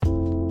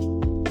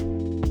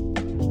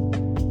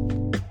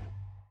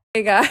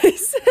Hey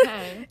guys,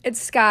 Hey.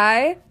 It's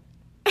Sky,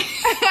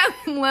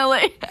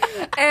 Lily.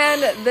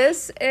 and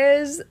this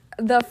is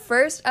the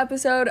first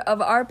episode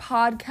of our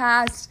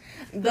podcast,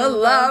 The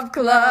Love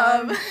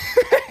Club.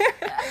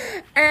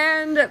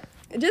 And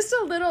just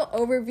a little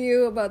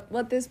overview about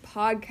what this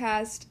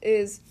podcast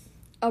is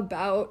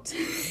about.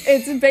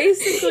 It's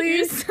basically...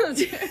 You're so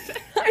good.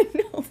 I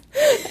know.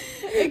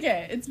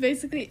 Okay, it's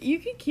basically, you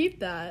can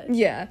keep that.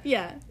 Yeah.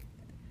 Yeah.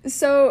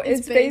 So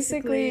it's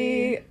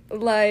basically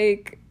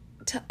like...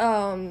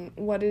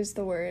 what is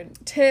the word?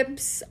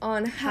 Tips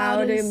on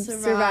how to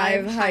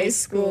survive high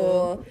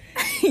school.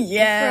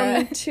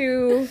 Yeah. From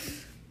two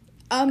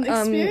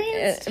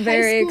Experienced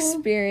very high school,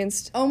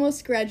 experienced.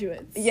 almost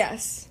graduates.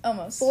 Yes.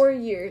 Almost. 4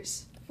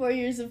 years. 4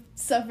 years of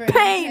suffering,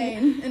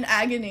 Pain. and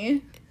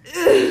agony.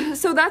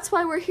 So that's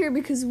why we're here,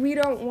 because we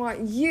don't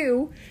want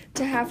you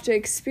to have to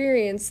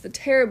experience the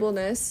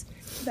terribleness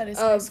That is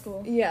high of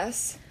school.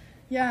 Yes.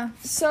 Yeah.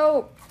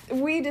 So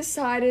I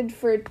decided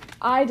for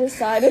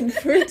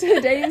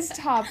today's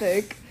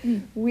topic,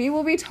 we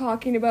will be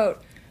talking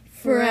about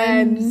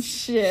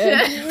friendship.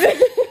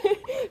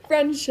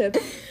 Friendship.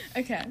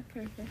 Okay,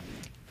 perfect.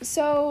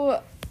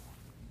 So,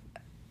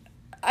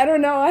 I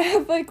don't know, I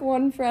have like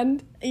one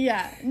friend.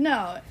 Yeah,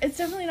 no, it's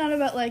definitely not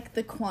about like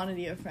the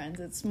quantity of friends.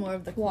 It's more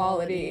of the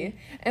quality.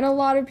 And a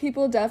lot of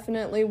people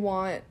definitely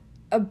want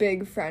a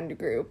big friend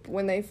group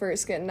when they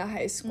first get into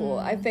high school.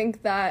 I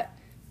think that,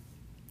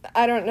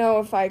 I don't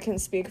know if I can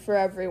speak for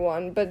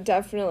everyone, but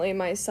definitely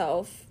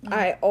myself,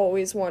 I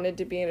always wanted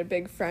to be in a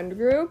big friend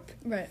group.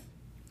 Right.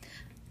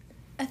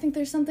 I think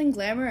there's something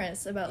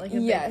glamorous about, like, a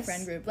Yes. big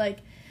friend group. Like,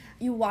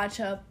 you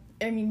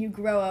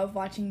grow up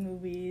watching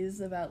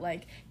movies about,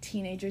 like,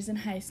 teenagers in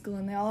high school,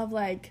 and they all have,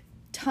 like,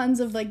 tons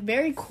of, like,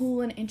 very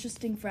cool and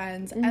interesting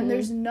friends, and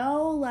there's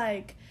no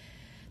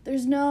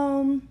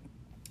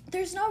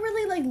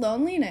really, like,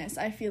 loneliness,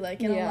 I feel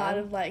like, in a lot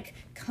of, like,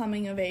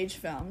 coming-of-age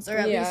films, or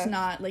at least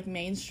not, like,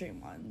 mainstream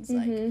ones.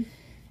 Like,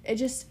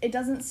 it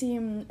doesn't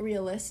seem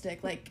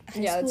realistic. Like,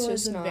 high school it's is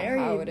just a not very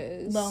how it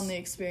is. lonely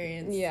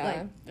experience.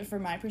 Yeah. Like,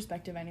 from my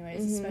perspective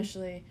anyways,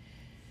 especially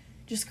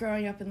just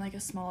growing up in, like, a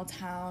small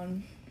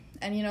town.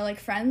 And, you know, like,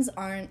 friends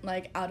aren't,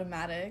 like,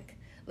 automatic.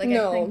 Like,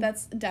 No. I think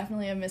that's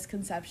definitely a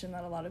misconception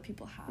that a lot of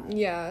people have.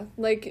 Yeah,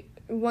 like,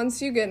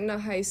 once you get into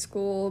high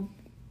school,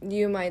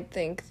 you might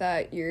think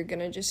that you're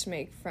gonna just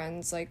make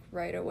friends, like,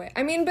 right away.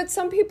 I mean, but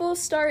some people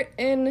start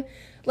in,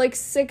 like,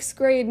 6th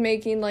grade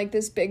making, like,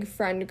 this big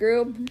friend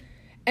group,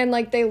 and,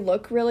 like, they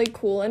look really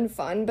cool and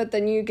fun, but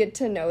then you get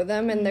to know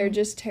them, and they're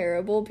just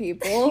terrible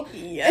people.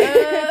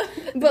 Yeah.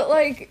 But,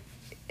 like,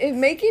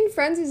 making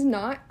friends is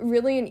not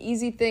really an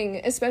easy thing,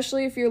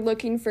 especially if you're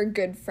looking for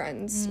good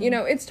friends. You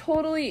know, it's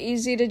totally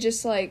easy to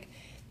just, like,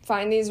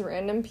 find these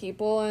random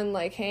people and,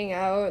 like, hang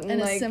out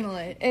and like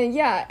assimilate.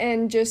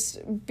 And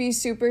just be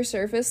super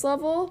surface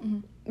level.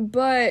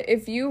 But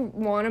if you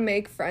want to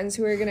make friends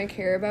who are gonna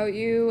care about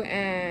you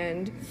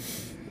and,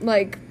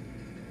 like,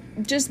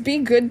 just be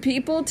good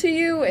people to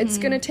you, it's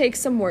gonna take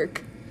some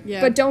work.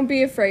 Yeah. But don't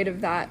be afraid of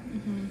that.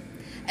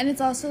 And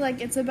it's also, like,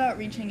 it's about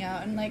reaching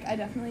out, and, like, I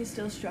definitely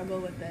still struggle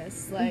with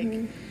this. Like,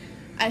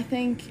 I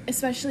think,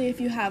 especially if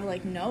you have,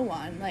 like, no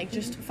one, like,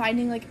 just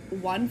finding, like,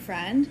 one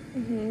friend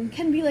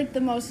can be, like,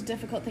 the most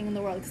difficult thing in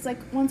the world. Because, like,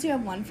 once you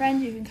have one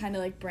friend, you can kind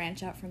of, like,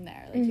 branch out from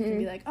there. Like, you can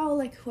be like, oh,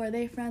 like, who are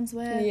they friends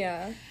with?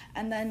 Yeah.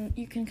 And then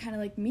you can kind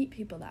of, like, meet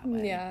people that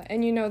way. Yeah,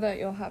 and you know that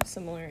you'll have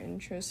similar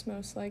interests,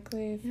 most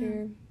likely, if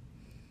you're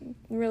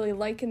really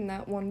liking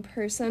that one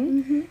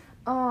person.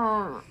 What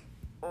was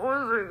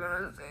I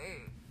gonna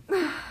say?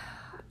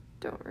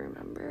 Don't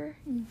remember.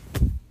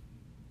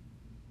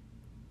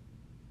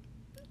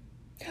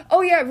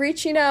 Oh yeah,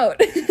 reaching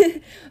out.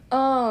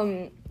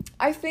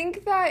 I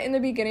think that in the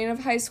beginning of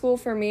high school,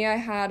 for me, I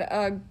had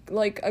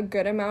a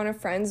good amount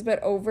of friends,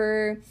 but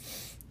over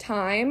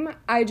time,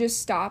 I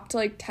just stopped,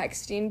 like,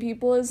 texting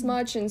people as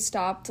much and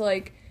stopped,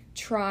 like,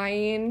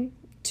 trying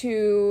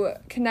to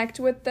connect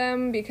with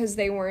them because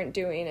they weren't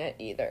doing it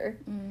either.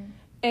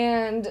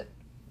 And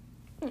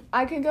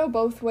I could go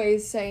both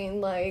ways, saying,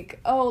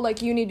 like, oh,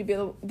 like, you need to be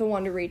the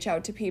one to reach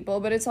out to people,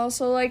 but it's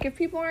also, like, if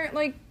people aren't,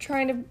 like,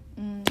 trying to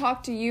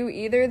talk to you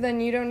either,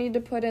 then you don't need to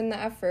put in the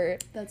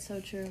effort. That's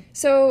so true.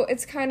 So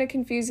it's kind of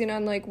confusing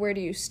on, like, where do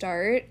you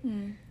start,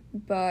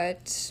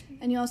 but...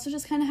 And you also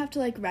just kind of have to,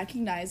 like,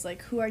 recognize,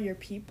 like, who are your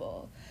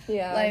people.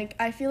 Yeah. Like,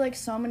 I feel like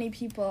so many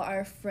people are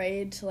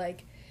afraid to,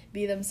 like,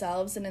 be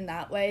themselves, and in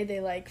that way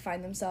they, like,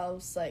 find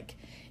themselves, like,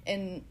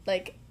 in,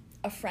 like,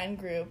 a friend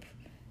group,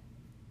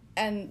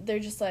 and they're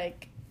just,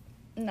 like,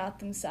 not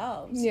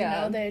themselves. Yeah.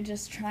 You know, they're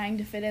just trying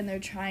to fit in, they're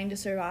trying to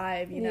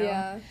survive, you know.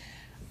 Yeah.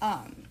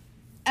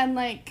 And,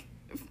 like,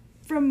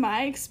 from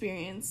my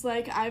experience,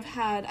 like, I've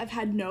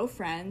had no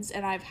friends,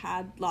 and I've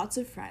had lots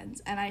of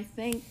friends, and I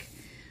think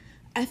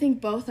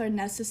both are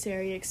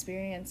necessary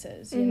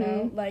experiences, you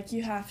know? Like,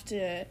 you have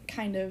to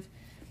kind of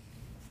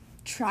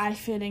try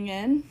fitting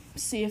in,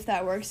 see if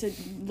that works. It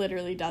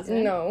literally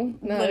doesn't. No,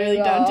 literally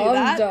don't do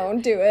that.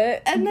 Don't do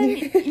it. And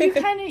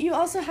then you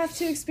also have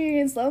to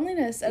experience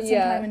loneliness at some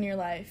time in your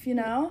life, you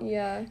know?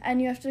 Yeah.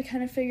 And you have to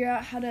kind of figure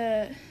out how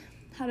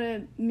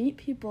to meet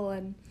people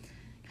and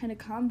kind of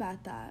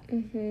combat that.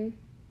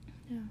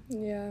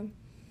 Yeah,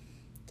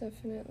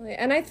 definitely.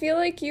 And I feel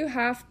like you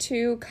have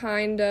to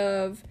kind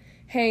of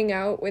hang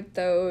out with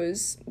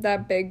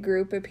that big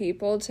group of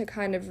people to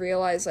kind of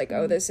realize, like,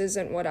 oh, this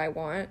isn't what I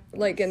want,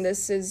 like, and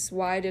this is,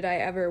 why did I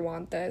ever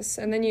want this?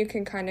 And then you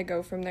can kind of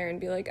go from there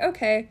and be like,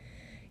 okay,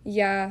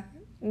 yeah,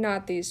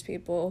 not these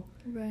people,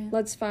 right,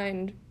 let's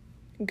find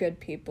good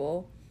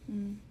people.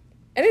 And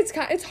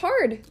it's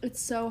hard.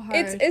 It's so hard.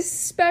 It's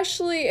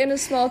especially in a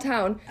small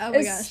town. Oh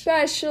my gosh.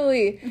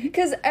 Especially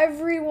because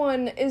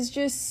everyone is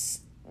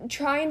just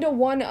trying to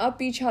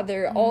one-up each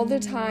other all the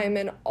time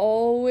and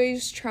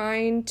always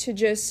trying to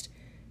just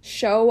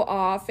show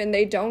off, and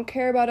they don't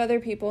care about other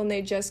people and they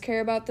just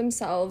care about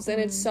themselves, and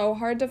it's so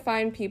hard to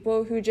find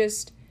people who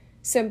just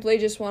simply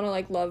just want to,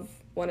 like, love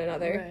one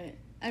another, right.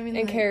 I mean,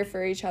 and like, care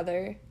for each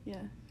other.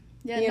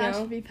 Not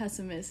to be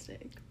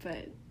pessimistic,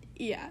 but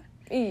yeah.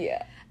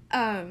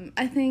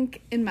 I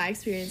think in my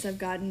experience I've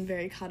gotten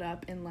very caught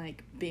up in,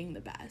 like, being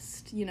the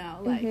best, you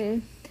know,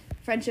 like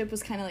friendship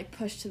was kind of, like,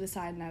 pushed to the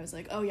side, and I was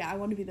like, oh yeah, I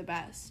want to be the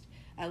best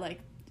at, like,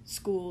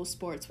 school,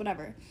 sports,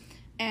 whatever.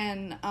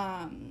 And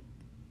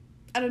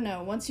I don't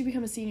know, once you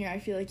become a senior, I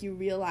feel like you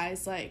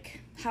realize,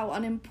 like, how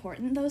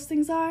unimportant those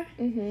things are.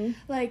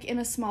 Like, in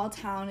a small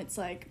town, it's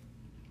like,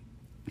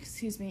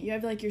 you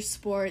have, like, your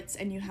sports,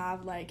 and you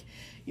have, like,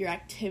 your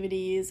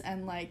activities,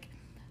 and, like,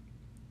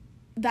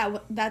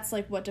 that's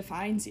like what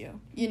defines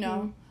you, you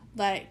know?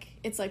 Like,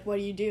 it's like, what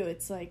do you do?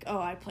 It's like, oh,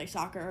 I play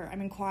soccer,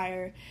 I'm in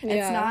choir.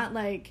 It's not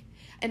like,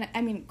 and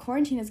I mean,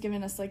 quarantine has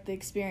given us, like, the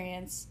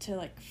experience to,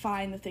 like,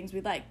 find the things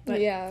we like,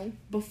 but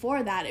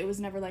before that it was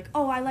never like,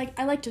 oh, I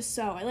like to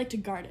sew, I like to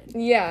garden,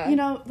 you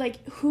know,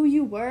 like, who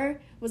you were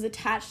was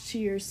attached to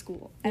your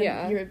school and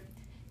your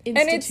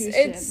institution.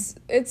 And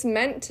it's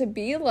meant to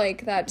be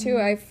like that too.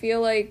 I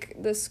feel like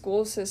the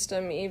school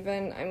system,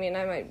 even, I mean,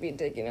 I might be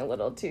digging a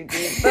little too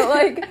deep, but,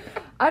 like,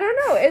 I don't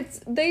know,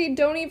 they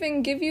don't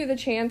even give you the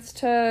chance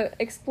to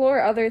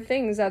explore other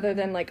things other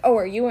than, like, oh,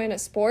 are you in a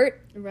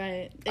sport?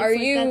 Right.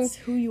 That's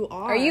who you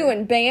are. Are you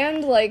in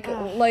band? Like,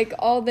 like,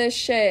 all this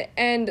shit.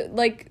 And,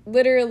 like,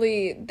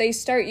 literally, they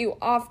start you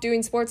off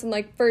doing sports in,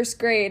 like, first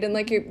grade, and,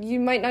 like,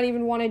 you might not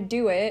even want to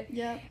do it.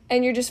 Yeah.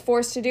 And you're just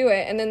forced to do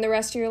it. And then the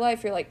rest of your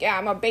life, you're like, yeah,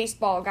 I'm a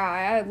baseball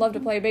guy. I'd love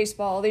to play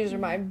baseball. These are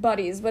my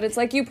buddies. But it's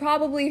like, you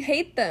probably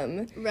hate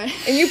them. Right.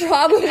 And you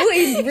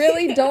probably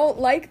really don't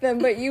like them,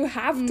 but you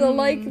have to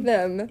like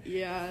them.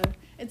 Yeah.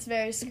 It's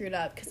very screwed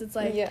up, because it's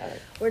like,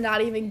 we're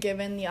not even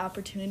given the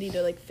opportunity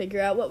to, like,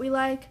 figure out what we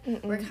like.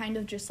 We're kind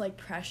of just, like,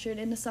 pressured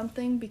into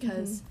something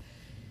because,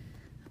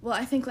 well,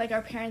 I think, like,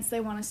 our parents,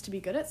 they want us to be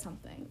good at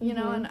something, you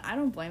know, and I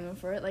don't blame them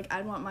for it. Like,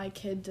 I'd want my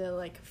kid to,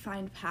 like,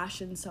 find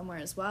passion somewhere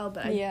as well,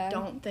 but I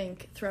don't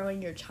think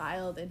throwing your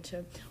child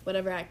into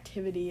whatever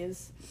activity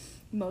is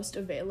most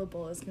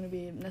available is going to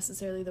be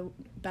necessarily the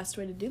best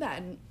way to do that.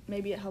 And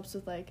maybe it helps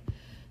with, like,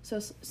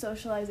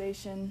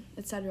 socialization,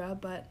 etc.,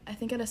 but I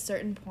think at a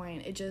certain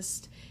point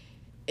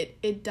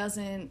it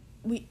doesn't,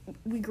 we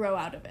grow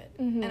out of it,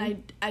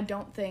 and I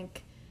don't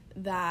think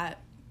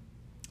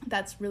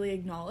that's really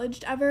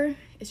acknowledged ever.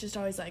 It's just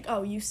always like,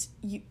 oh,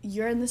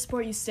 you're in this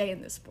sport, you stay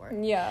in this sport.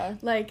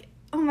 Like,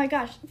 oh my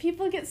gosh,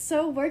 people get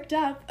so worked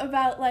up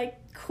about, like,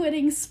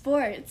 quitting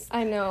sports.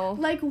 I know.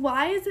 Like,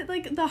 why is it,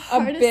 like, the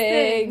hardest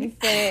big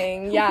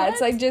thing? Yeah, it's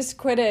like, just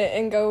quit it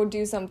and go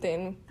do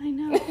something. I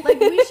know.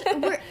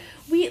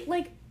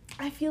 Like,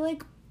 I feel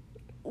like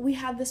we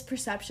have this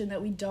perception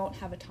that we don't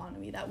have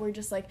autonomy, that we're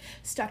just, like,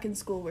 stuck in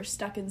school, we're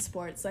stuck in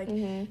sports, like,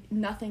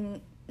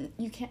 nothing,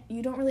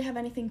 you don't really have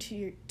anything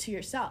to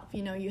yourself,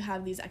 you know, you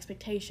have these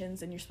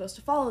expectations and you're supposed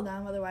to follow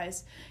them,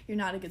 otherwise you're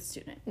not a good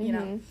student, you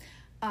know,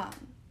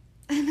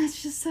 and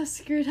that's just so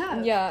screwed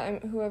up. Yeah,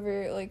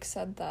 whoever, like,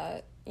 said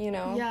that, you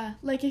know? Yeah,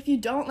 like, if you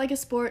don't like a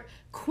sport,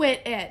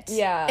 quit it.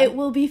 Yeah. It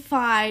will be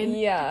fine.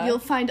 Yeah. You'll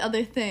find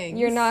other things.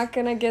 You're not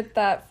gonna get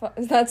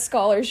that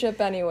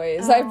scholarship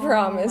anyways, I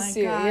promise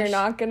you. Gosh. You're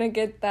not gonna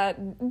get that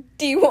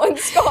D1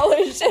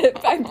 scholarship,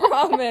 I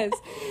promise.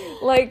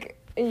 Like,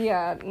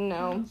 yeah,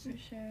 no. Oh, for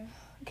sure.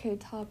 Okay,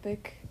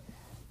 topic.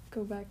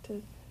 Go back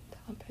to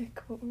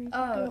topic. What were we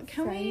talking about?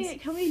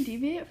 Can we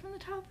deviate from the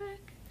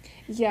topic?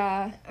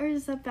 Yeah. Or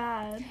is that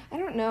bad? I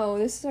don't know.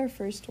 This is our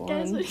first one.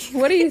 Guys,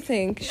 what do you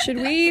think? Should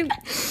we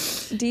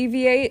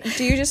deviate?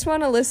 Do you just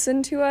want to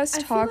listen to us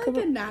talk about... I feel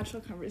like a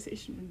natural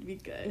conversation would be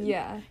good.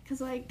 Yeah. Because,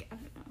 like, I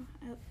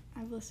don't know.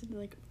 I've listened to,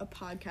 like, a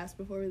podcast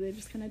before where they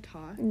just kind of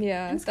talk.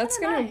 Yeah. That's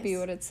going to be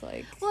what it's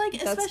like. Well,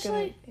 like,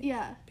 especially...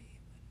 Yeah.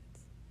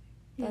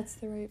 That's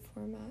the right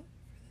format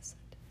for this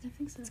sentence. I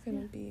think so. It's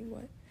going to be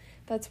what...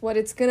 That's what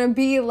it's going to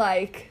be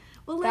like.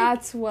 Well, like...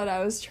 That's what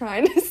I was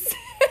trying to say.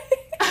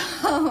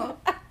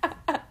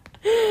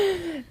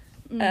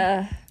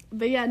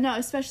 But yeah, no,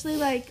 especially,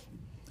 like,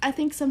 I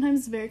think sometimes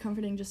it's very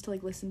comforting just to,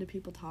 like, listen to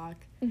people talk,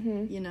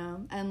 Mm-hmm. you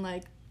know? And,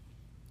 like,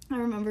 I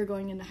remember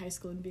going into high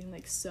school and being,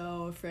 like,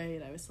 so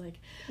afraid. I was like,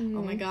 oh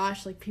my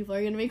gosh, like, people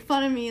are gonna make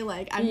fun of me.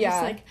 Like, I'm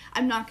just, like,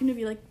 I'm not gonna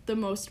be, like, the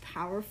most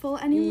powerful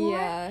anymore.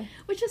 Yeah.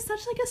 Which is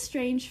such, like, a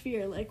strange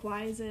fear. Like,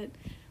 why is it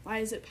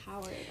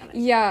power?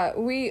 Yeah,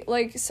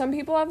 some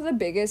people have the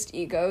biggest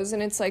egos,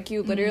 and it's, like,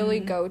 you literally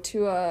go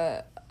to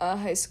a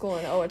high school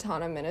in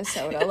Owatonna,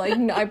 Minnesota. Like,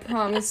 I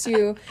promise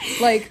you,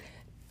 like,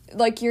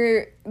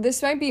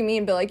 this might be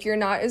mean, but, like, you're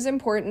not as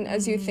important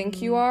as you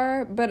think you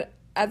are, but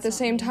at the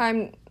same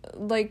time,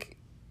 like,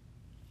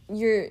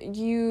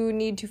 you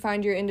need to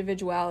find your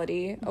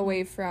individuality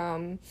away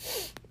from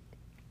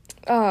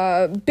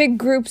big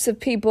groups of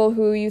people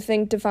who you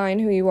think define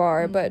who you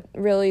are, but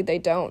really they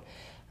don't.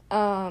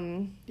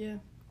 Yeah.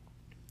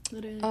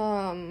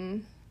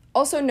 Literally.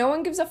 Also, no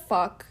one gives a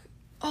fuck.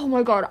 Oh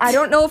my god, I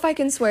don't know if I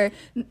can swear.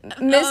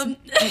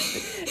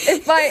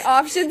 If my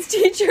options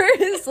teacher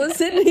is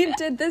listening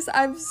to this,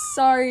 I'm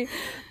sorry.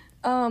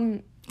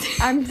 I'm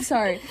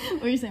sorry.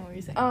 What were you saying?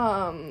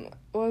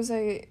 What was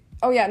I?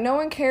 Oh yeah, no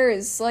one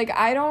cares. Like,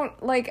 I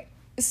don't, like,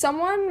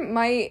 someone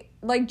might,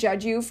 like,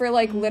 judge you for,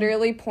 like,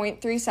 literally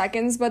 0.3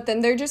 seconds, but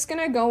then they're just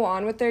gonna go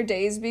on with their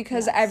days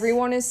because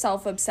everyone is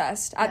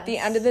self-obsessed. At the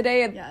end of the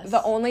day,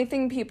 the only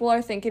thing people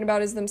are thinking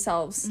about is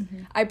themselves.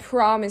 I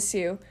promise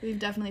you. We've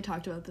definitely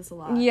talked about this a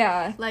lot.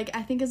 Yeah. Like,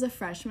 I think as a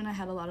freshman, I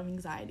had a lot of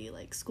anxiety,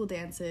 like, school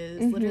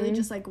dances, literally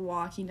just, like,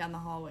 walking down the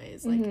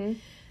hallways, like,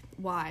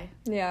 why?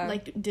 Yeah.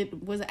 Like,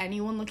 was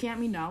anyone looking at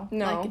me? No.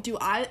 No. Like,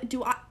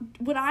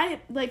 would I,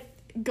 like,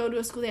 go to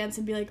a school dance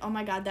and be like, oh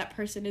my god, that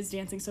person is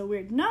dancing so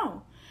weird?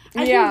 No.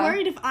 I'd be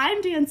worried if I'm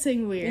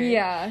dancing weird.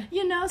 Yeah.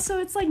 You know, so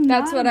it's like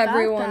that's not what about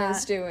everyone that.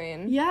 is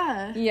doing.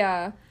 Yeah.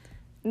 Yeah.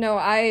 No,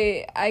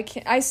 I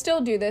can't, I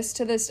still do this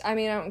to this. I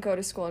mean, I don't go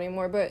to school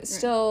anymore, but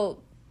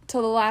still,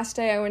 till the last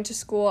day I went to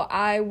school,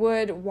 I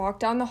would walk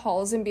down the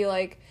halls and be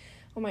like,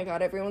 oh my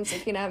god, everyone's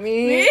looking at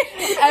me.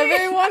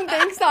 Everyone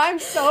thinks I'm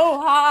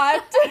so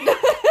hot.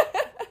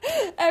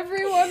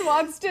 Everyone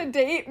wants to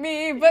date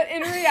me, but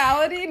in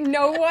reality,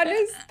 no one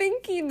is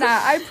thinking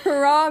that. I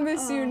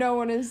promise you, no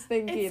one is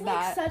thinking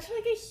that. It's like such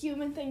like a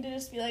human thing to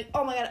just be like,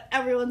 oh my god,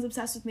 everyone's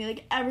obsessed with me.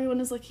 Like, everyone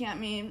is looking at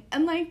me.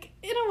 And, like,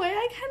 in a way,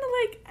 I kind of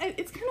like,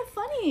 it's kind of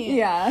funny.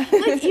 Yeah.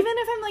 Like, even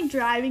if I'm, like,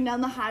 driving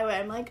down the highway,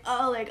 I'm like,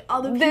 oh, like,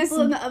 all the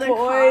people in the other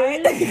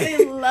cars,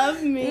 they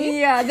love me.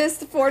 Yeah,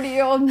 this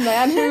 40-year-old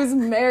man who's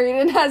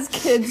married and has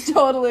kids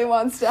totally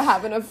wants to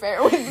have an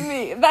affair with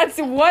me. That's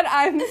what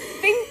I'm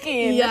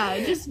thinking.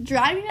 Yeah, just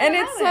driving down and the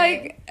it's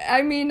highway. like,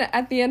 I mean,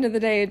 at the end of the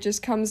day, it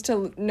just comes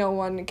to no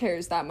one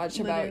cares that much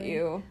about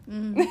you.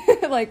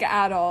 Like,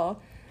 at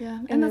all. Yeah,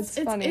 and it's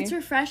funny. It's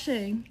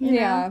refreshing, you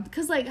know?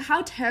 Because, like,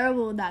 how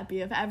terrible would that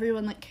be if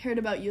everyone, like, cared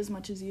about you as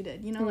much as you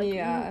did? You know, like,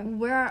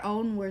 we're our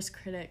own worst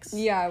critics.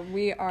 Yeah,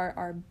 we are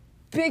our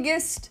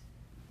biggest,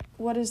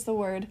 what is the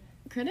word?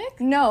 Critic?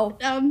 No.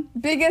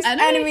 Biggest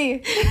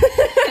enemy. enemy?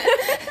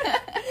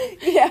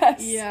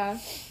 Yes. Yeah,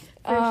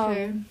 for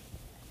sure.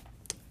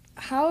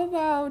 How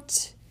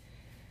about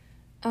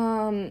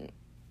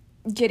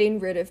getting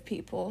rid of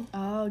people?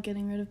 Oh,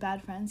 getting rid of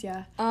bad friends,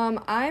 yeah.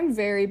 I'm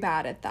very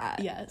bad at that.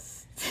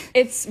 Yes.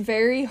 It's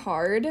very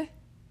hard,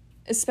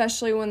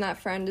 especially when that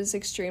friend is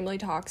extremely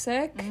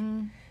toxic.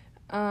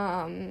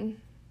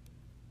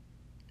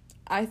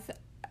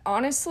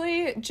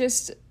 Honestly,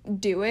 just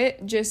do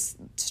it. Just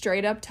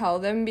straight up tell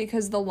them,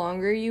 because the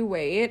longer you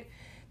wait,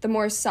 the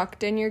more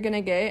sucked in you're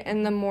gonna get,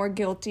 and the more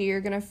guilty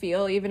you're gonna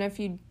feel, even if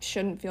you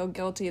shouldn't feel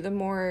guilty. The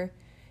more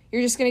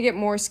you're just gonna get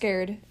more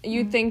scared.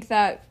 You think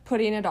that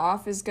putting it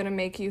off is gonna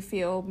make you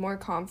feel more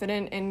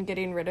confident in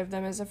getting rid of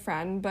them as a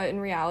friend, but in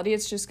reality,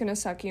 it's just gonna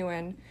suck you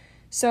in.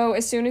 So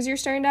as soon as you're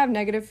starting to have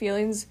negative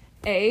feelings,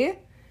 A,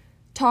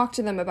 talk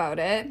to them about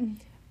it,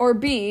 or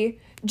B,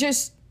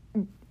 just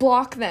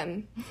block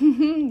them.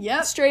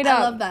 Yep. Straight up.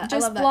 I love that.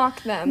 Just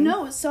block them.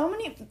 No, so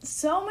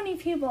many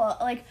people,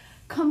 like,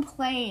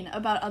 complain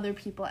about other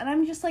people, and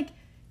I'm just like,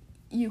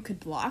 you could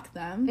block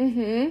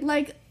them.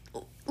 Like,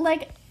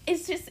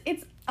 it's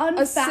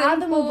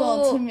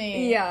unfathomable to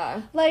me.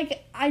 Yeah.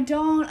 Like, I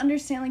don't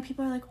understand, like,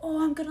 people are like,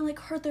 oh, I'm gonna, like,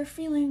 hurt their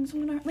feelings.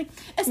 I'm gonna, like,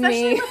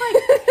 especially with,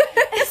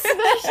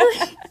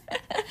 like,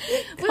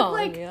 with,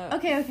 like,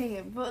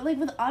 okay, but, like,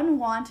 with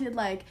unwanted,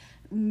 like,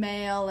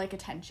 male, like,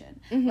 attention.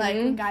 Like,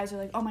 when guys are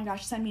like, oh my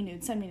gosh, send me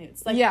nudes.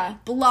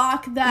 Like,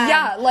 block them.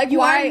 Yeah, like, you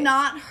why? are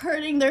not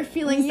hurting their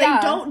feelings. Yeah.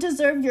 They don't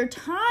deserve your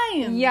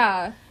time.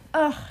 Yeah.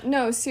 Ugh.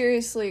 No,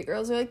 seriously,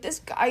 girls are like, this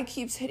guy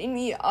keeps hitting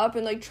me up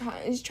and, like,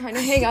 he's trying to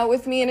hang out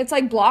with me, and it's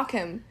like, block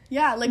him.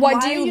 Yeah, like, why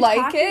why do are you you like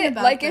talking it?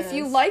 about Like, this? if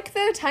you like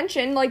the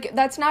attention, like,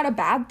 that's not a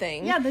bad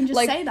thing. Yeah, then just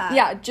like, say that.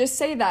 Yeah, just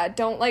say that.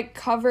 Don't, like,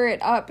 cover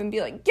it up and be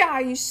like,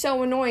 yeah, he's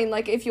so annoying.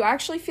 Like, if you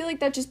actually feel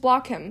like that, just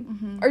block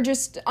him. Or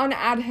just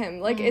unadd him.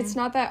 Like, it's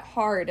not that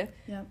hard.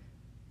 Yeah.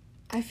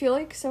 I feel,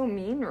 like, so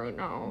mean right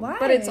now. Why?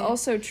 But it's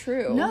also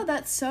true. No,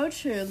 that's so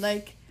true.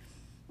 Like,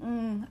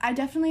 I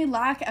definitely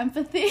lack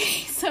empathy,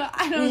 so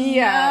I don't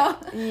know.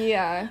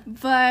 Yeah.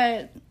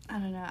 But, I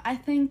don't know. I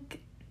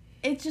think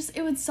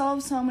it would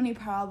solve so many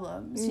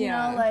problems, you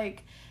Yeah. know,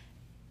 like,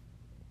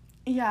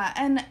 yeah,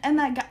 and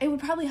that guy, it would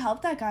probably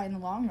help that guy in the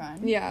long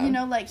run. Yeah. You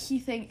know, like, he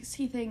thinks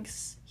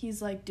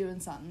he's, like, doing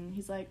something.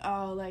 He's like,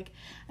 oh, like,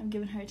 I'm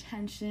giving her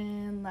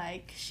attention,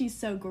 like, she's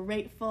so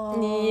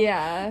grateful.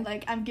 Yeah.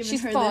 Like, I'm giving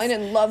She's her falling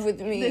in love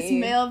with me. this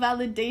male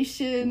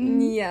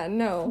validation. Yeah,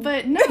 no.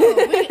 But no,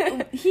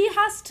 he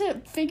has to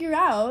figure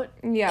out,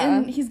 Yeah.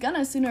 and he's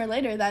gonna sooner or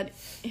later, that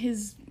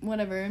his,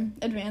 whatever,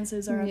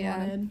 advances are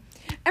unwanted.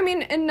 I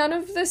mean, and none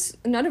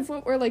of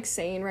what we're, like,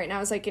 saying right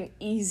now is, like, an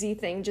easy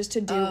thing just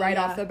to do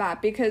off the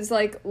bat, because,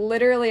 like,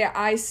 literally,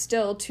 I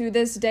still, to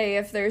this day,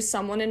 if there's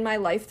someone in my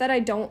life that I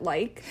don't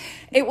like,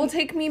 it will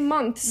take me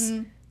months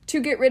to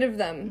get rid of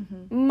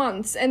them.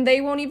 Months. And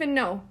they won't even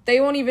know. They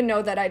won't even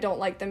know that I don't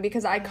like them,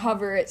 because I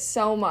cover it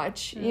so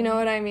much. You know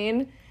what I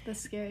mean? That's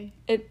scary.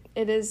 It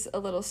is a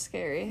little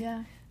scary.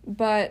 Yeah.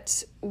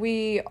 But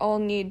we all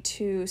need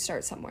to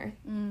start somewhere.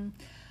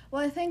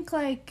 Well, I think,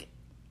 like,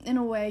 in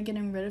a way,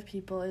 getting rid of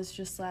people is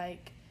just,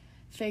 like,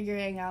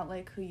 figuring out,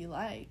 like, who you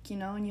like, you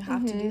know, and you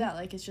have to do that.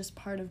 Like, it's just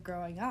part of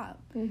growing up.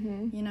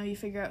 You know, you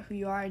figure out who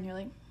you are, and you're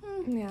like,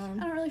 Yeah.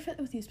 I don't really fit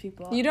with these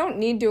people. You don't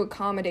need to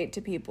accommodate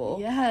to people.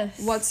 Yes.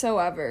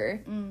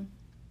 Whatsoever.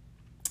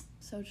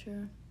 So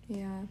true.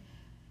 Yeah.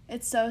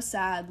 It's so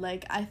sad.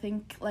 Like, I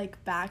think,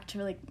 like, back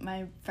to, like,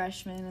 my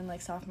freshman and, like,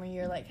 sophomore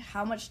year, like,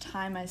 how much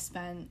time I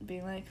spent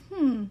being like,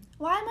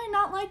 why am I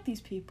not like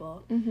these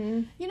people?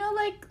 You know,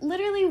 like,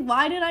 literally,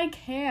 why did I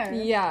care?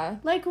 Yeah.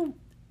 Like,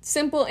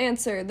 Simple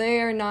answer.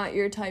 They are not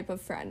your type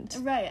of friend.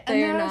 right.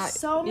 They And are there are not-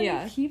 so many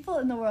yeah. people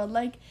in the world.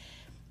 Like,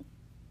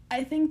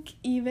 I think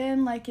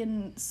even, like,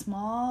 in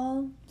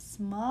small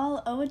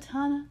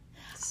Owatonna,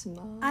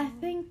 Small. I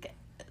think,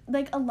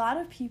 like, a lot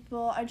of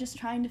people are just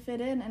trying to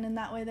fit in, and in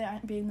that way they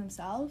aren't being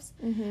themselves.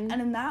 And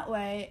in that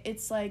way,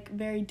 it's, like,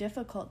 very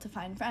difficult to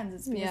find friends.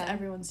 It's because Yeah.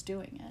 everyone's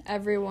doing it.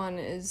 Everyone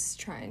is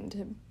trying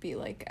to be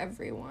like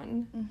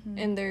everyone.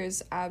 And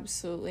there's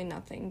absolutely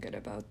nothing good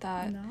about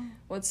that No.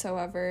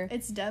 whatsoever.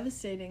 It's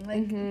devastating.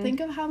 Like,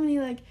 think of how many,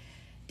 like,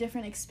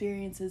 different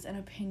experiences and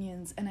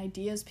opinions and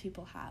ideas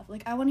people have.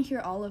 Like, I want to hear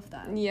all of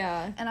them.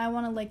 Yeah. And I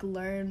want to, like,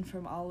 learn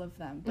from all of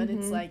them. But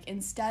it's, like,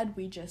 instead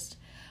we just,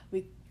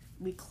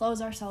 we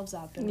close ourselves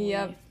up. And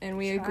and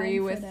we try agree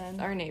and with fit in.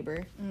 our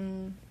neighbor.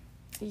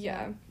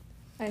 Yeah.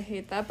 I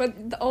hate that. But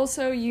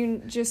also,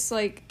 you just,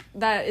 like,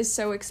 that is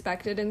so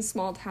expected in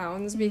small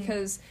towns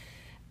because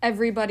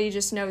everybody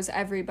just knows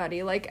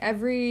everybody. Like,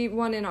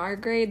 everyone in our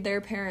grade,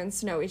 their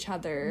parents know each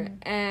other,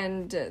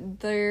 and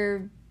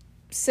their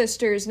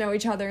sisters know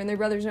each other, and their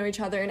brothers know each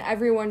other, and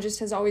everyone just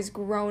has always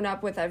grown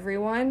up with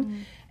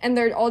everyone, and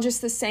they're all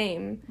just the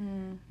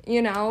same,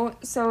 you know?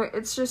 So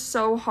it's just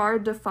so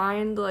hard to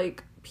find,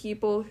 like,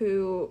 people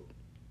who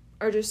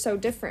are just so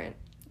different,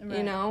 you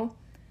Right. know?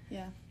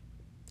 Yeah.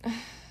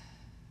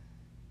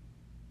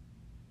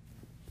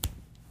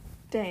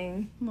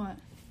 Dang. What?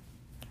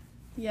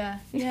 Yeah.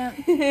 Yeah.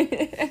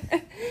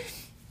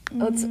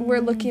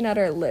 We're looking at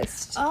our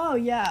list. Oh,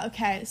 yeah.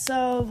 Okay.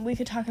 So we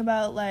could talk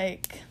about,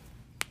 like,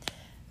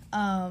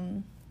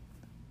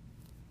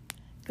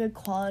 good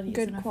qualities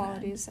Good in a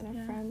qualities friend. in a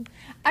Yeah. friend.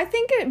 I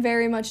think it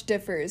very much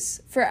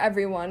differs for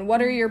everyone.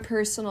 What are your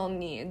personal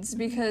needs?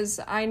 Because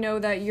I know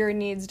that your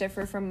needs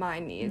differ from my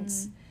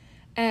needs.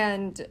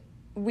 And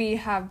we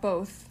have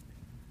both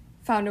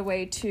found a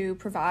way to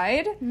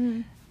provide.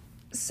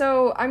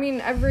 So, I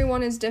mean,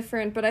 everyone is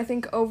different, but I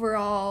think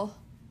overall,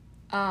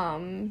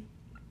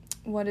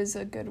 what is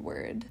a good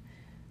word?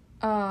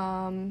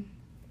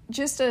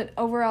 Just an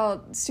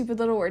overall stupid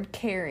little word,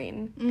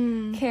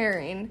 caring.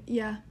 Caring.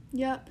 Yeah.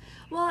 Yep.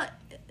 Well,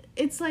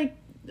 it's like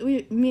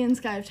me and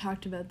Sky have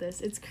talked about this.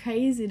 It's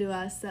crazy to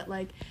us that,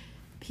 like,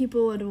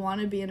 people would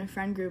want to be in a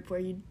friend group where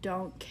you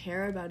don't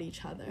care about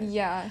each other.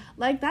 Yeah.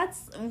 Like,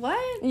 that's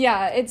what?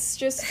 Yeah, it's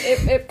just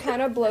it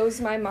kind of blows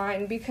my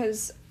mind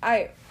because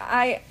I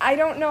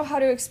don't know how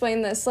to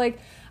explain this. Like,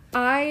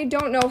 I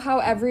don't know how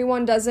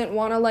everyone doesn't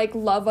want to, like,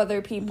 love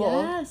other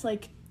people. Yes,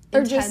 like, Or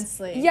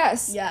intensely.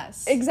 just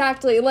Yes.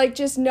 Exactly. Like,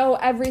 just know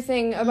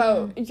everything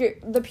about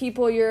the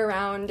people you're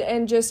around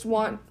and just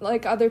want,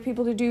 like, other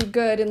people to do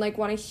good and, like,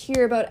 want to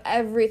hear about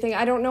everything.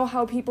 I don't know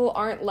how people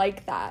aren't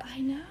like that. I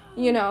know.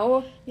 You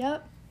know?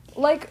 Yep.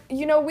 Like,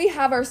 you know, we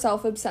have our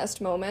self-obsessed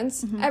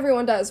moments.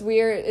 Everyone does.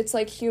 It's,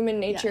 like, human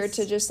nature Yes.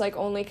 to just, like,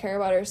 only care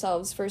about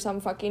ourselves for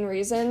some fucking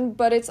reason.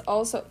 But it's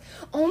also...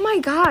 Oh, my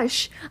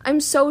gosh. I'm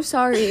so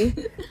sorry.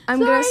 I'm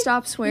gonna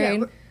stop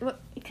swearing. Yeah,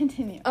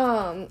 continue.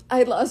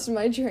 I lost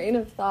my train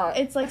of thought.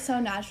 It's, like,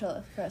 so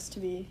natural for us to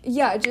be.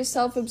 Yeah, just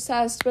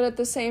self-obsessed. But at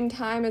the same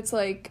time, it's,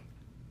 like...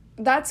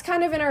 That's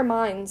kind of in our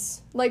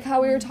minds. Like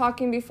how we were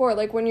talking before.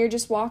 Like, when you're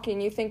just walking,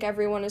 you think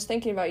everyone is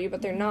thinking about you,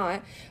 but they're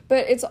not.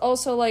 But it's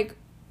also, like...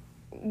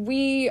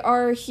 We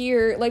are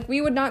here, like,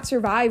 we would not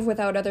survive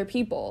without other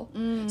people.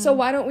 So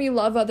why don't we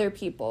love other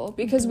people?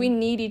 Because we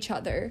need each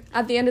other.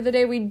 At the end of the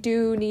day, we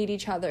do need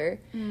each other.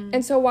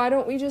 And so why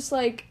don't we just,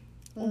 like,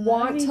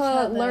 want each to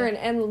other. learn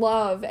and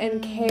love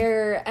and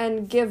care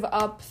and give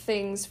up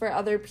things for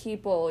other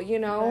people, you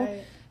know?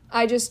 Right.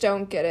 I just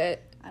don't get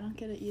it. I don't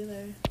get it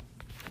either.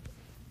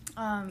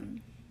 I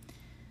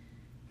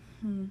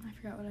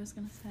forgot what I was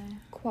gonna say.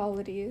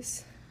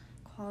 Qualities.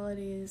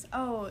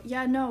 Oh,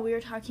 yeah, no, we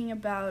were talking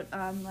about,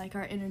 like,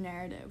 our inner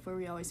narrative, where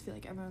we always feel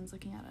like everyone's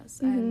looking at us,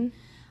 and,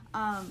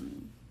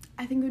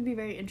 I think it would be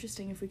very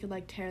interesting if we could,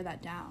 like, tear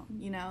that down,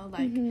 you know,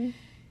 like,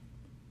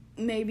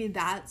 maybe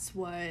that's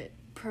what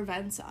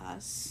prevents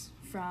us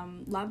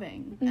from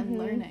loving and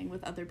learning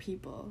with other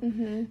people,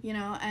 you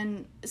know,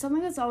 and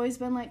something that's always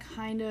been, like,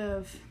 kind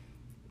of,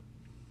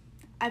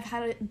 I've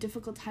had a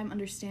difficult time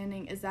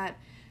understanding is that,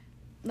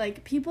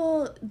 like,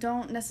 people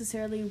don't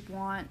necessarily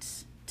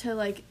want to,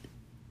 like,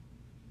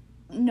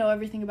 know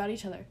everything about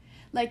each other.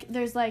 Like,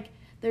 there's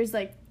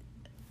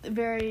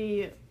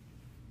very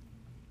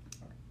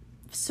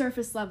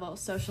surface level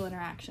social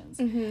interactions.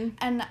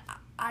 And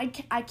I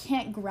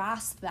can't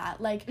grasp that.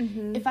 Like,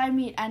 if I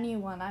meet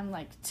anyone, I'm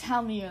like,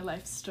 tell me your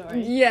life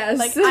story. Yes.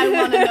 Like, I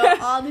want to know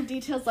all the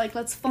details. Like,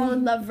 let's fall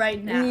in love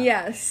right now.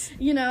 Yes.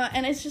 You know,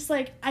 and it's just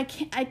like, I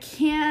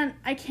can't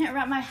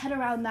wrap my head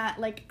around that.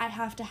 Like, I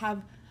have to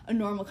have a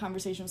normal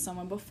conversation with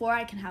someone before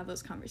I can have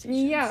those conversations.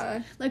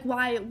 Yeah. Like,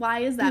 why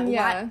is that?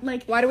 Yeah.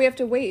 Why do we have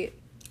to wait?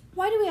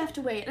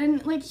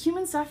 And, like,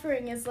 human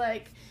suffering is,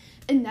 like,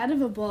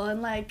 inevitable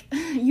and, like,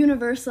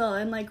 universal,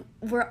 and, like,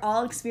 we're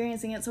all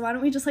experiencing it, so why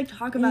don't we just, like,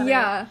 talk about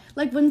it?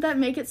 Like, wouldn't that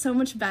make it so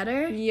much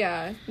better?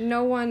 Yeah.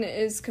 No one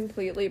is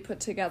completely put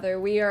together.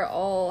 We are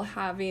all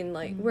having,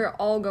 like, we're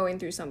all going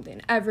through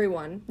something.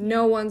 Everyone.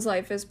 No one's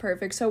life is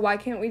perfect, so why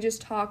can't we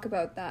just talk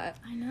about that?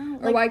 I know.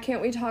 Or why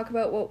can't we talk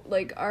about, what,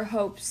 like, our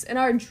hopes and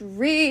our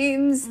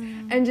dreams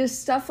and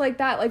just stuff like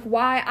that? Like,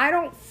 why? I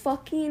don't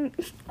fucking...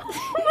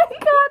 Oh, my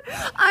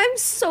God. I'm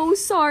so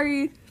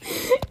sorry.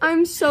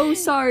 I'm so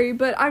sorry,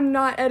 but I'm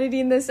not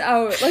editing this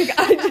out. Like,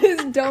 I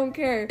just don't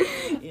care.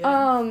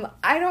 Yeah.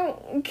 I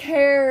don't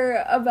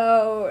care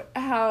about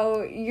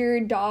how your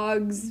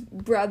dog's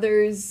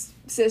brother's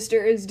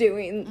sister is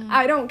doing.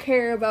 I don't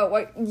care about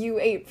what you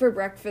ate for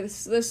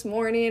breakfast this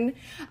morning.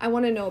 I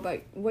want to know about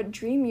what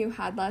dream you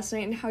had last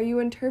night and how you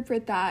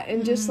interpret that,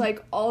 and just,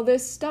 like, all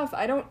this stuff.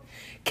 I don't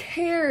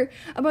care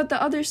about the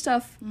other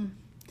stuff.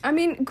 I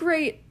mean,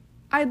 great.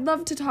 I'd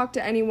love to talk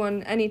to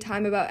anyone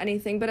anytime about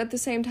anything, but at the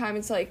same time,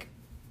 it's like,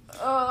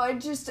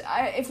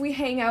 if we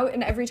hang out,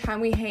 and every time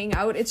we hang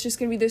out, it's just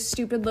gonna be this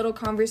stupid little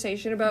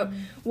conversation about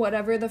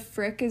whatever the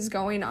frick is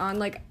going on.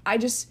 Like,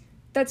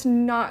 that's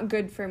not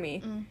good for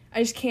me.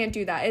 I just can't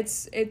do that.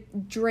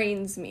 It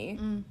drains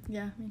me.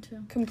 Yeah, me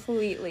too.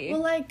 Completely.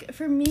 Well, like,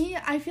 for me,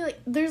 I feel like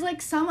there's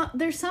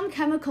some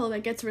chemical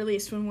that gets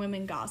released when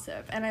women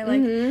gossip, and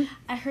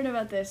I heard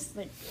about this,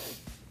 like,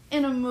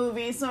 in a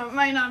movie, so it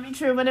might not be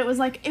true, but it was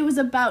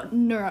about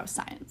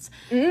neuroscience.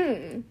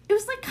 It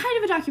was, like, kind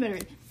of a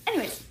documentary.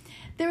 Anyways,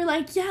 they were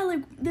like, yeah, like,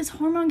 this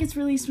hormone gets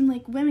released when,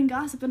 like, women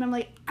gossip, and I'm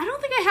like, I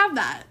don't think I have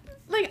that.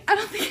 Like, I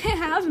don't think I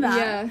have that.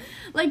 Yeah.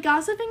 Like,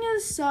 gossiping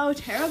is so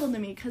terrible to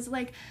me, because,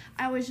 like,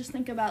 I always just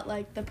think about,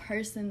 like, the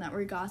person that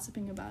we're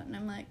gossiping about, and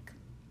I'm like,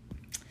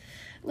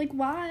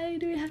 why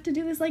do we have to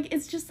do this? Like,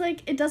 it's just,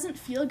 like, it doesn't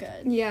feel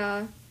good.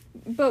 Yeah.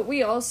 But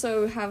we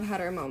also have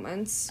had our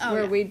moments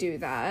where we do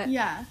that.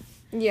 Yeah.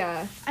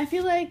 Yeah. I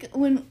feel like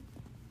when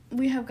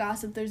we have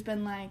gossip, there's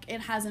been, like, it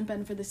hasn't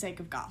been for the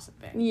sake of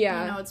gossiping.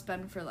 Yeah. You know, it's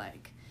been for,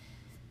 like,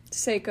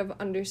 sake of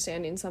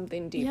understanding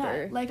something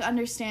deeper. Yeah, like,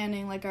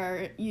 understanding, like,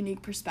 our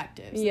unique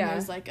perspectives. Yeah. And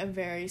there's, like, a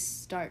very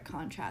stark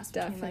contrast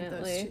between, like,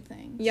 those two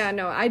things. Yeah,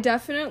 no,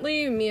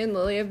 me and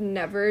Lily have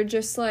never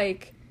just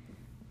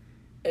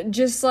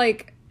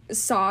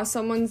saw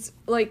someone's,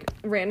 like,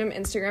 random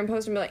Instagram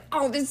post and be like,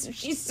 oh,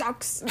 she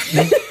sucks. Or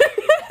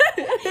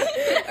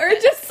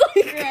just,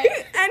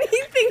 like,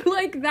 anything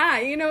like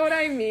that, you know what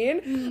I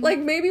mean? Like,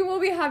 maybe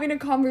we'll be having a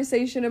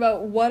conversation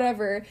about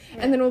whatever,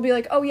 and then we'll be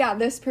like, oh, yeah,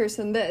 this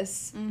person,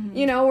 this.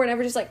 You know, we're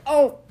never just like,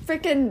 oh,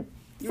 freaking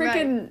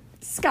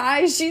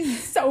Sky,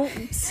 she's so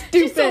stupid.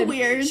 She's so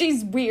weird.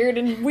 She's weird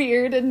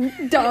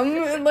and dumb.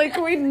 And, like,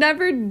 we'd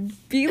never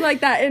be like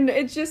that. And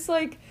it's just,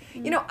 like,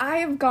 you know, I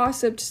have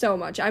gossiped so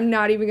much. I'm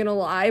not even gonna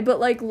lie.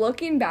 But, like,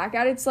 looking back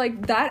at it, it's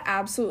like, that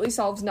absolutely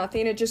solves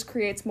nothing. It just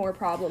creates more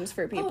problems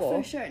for people.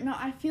 Oh, for sure. No,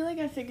 I feel like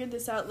I figured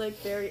this out, like,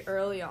 very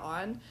early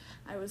on.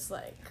 I was,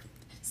 like,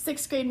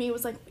 6th grade me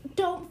was like,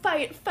 don't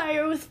fight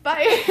fire with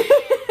fire. That's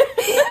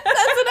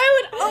what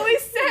I would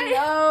always say.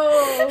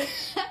 No.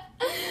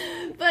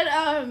 But,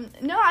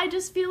 no, I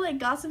just feel like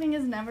gossiping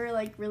has never,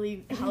 like,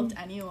 really helped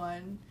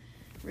anyone.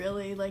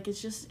 Really. Like, it's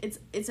just,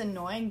 it's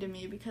annoying to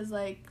me because,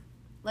 like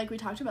we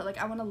talked about, like,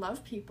 I want to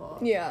love people.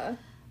 Yeah.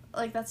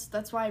 Like,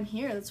 that's why I'm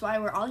here. That's why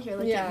we're all here.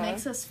 Like, it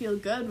makes us feel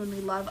good when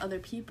we love other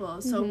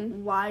people. So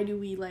why do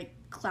we, like,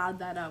 cloud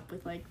that up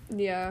with, like,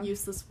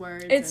 useless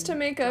words? It's to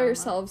make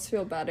ourselves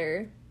feel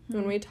better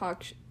when we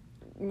talk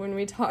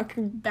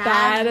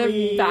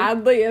badly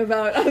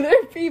about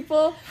other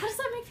people. How does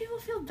that make people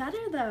feel better,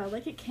 though?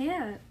 Like, it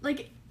can't.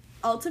 Like,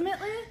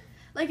 ultimately,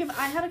 like, if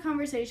I had a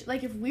conversation,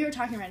 like, if we were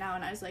talking right now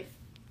and I was like,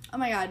 oh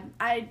my god,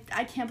 I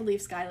can't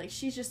believe Sky, like,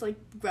 she's just, like,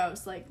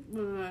 gross, like,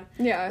 ugh.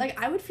 Yeah. Like,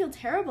 I would feel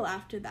terrible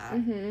after that.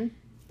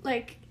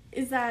 Like,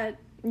 is that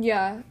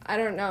Yeah, I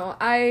don't know.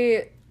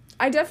 I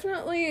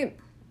definitely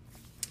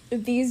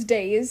these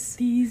days,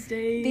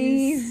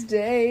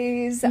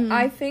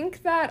 I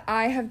think that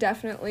I have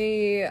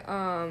definitely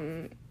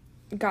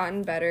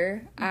gotten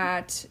better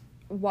at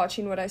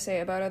watching what I say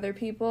about other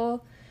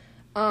people.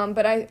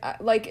 But I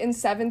like in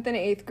 7th and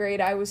 8th grade,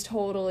 I was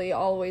totally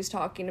always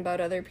talking about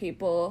other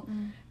people.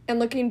 And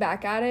looking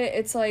back at it,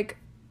 it's like,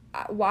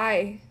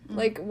 why?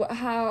 Like,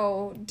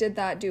 how did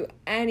that do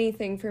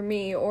anything for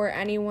me or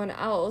anyone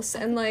else?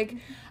 And, like,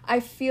 I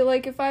feel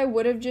like if I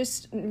would have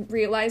just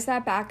realized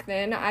that back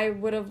then, I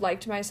would have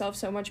liked myself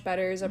so much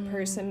better as a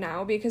person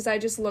now, because I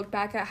just look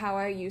back at how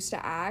I used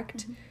to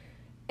act,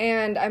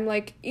 and I'm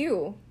like,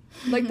 ew.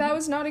 Like, that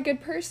was not a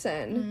good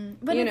person,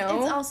 But you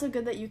know? it's also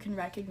good that you can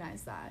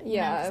recognize that.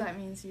 Yeah. Because that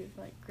means you've,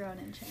 like, grown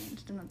and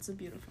changed, and that's a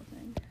beautiful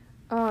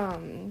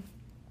thing.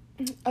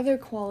 Other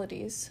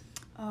qualities.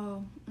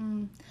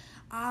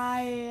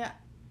 I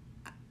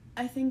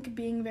think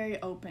being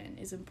very open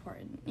is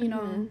important. You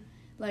know,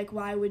 like,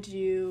 why would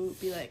you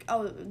be like,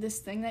 oh, this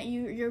thing that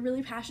you're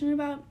really passionate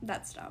about,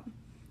 that's dumb.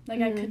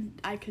 Like,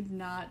 I could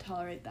not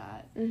tolerate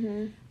that.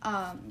 You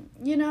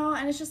know,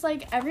 and it's just,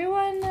 like,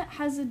 everyone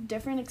has a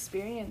different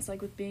experience,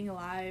 like, with being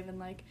alive, and,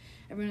 like,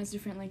 everyone has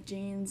different, like,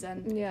 genes,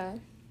 and... Yeah.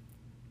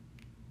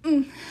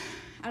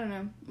 I don't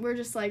know. We're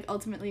just, like,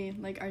 ultimately,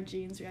 like, our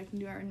genes reacting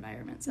to our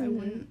environment, so I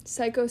wouldn't...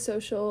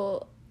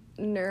 Psychosocial,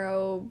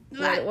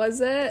 what was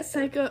it?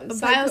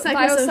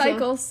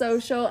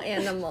 Biopsychosocial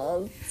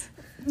animals.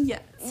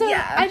 Yeah. So,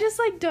 I just,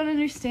 like, don't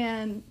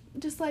understand,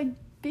 just, like,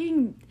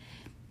 being...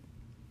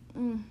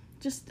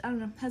 just, I don't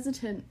know,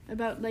 hesitant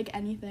about, like,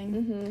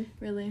 anything,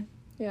 really.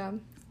 Yeah.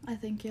 I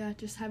think,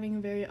 just having a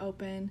very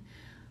open,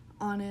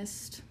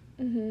 honest,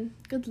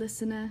 good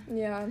listener.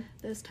 Yeah.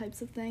 Those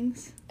types of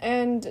things.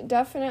 And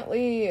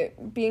definitely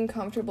being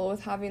comfortable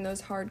with having those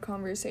hard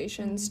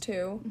conversations,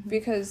 too,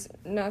 because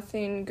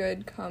nothing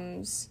good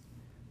comes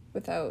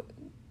without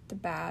the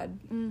bad.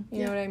 You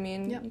know what I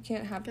mean? Yep. You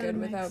can't have good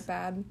without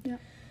bad. Yeah.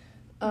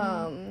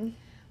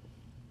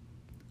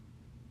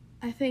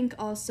 I think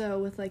also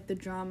with, like, the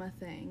drama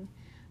thing,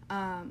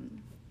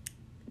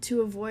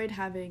 to avoid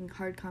having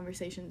hard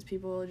conversations,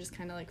 people just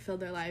kind of, like, fill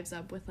their lives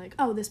up with, like,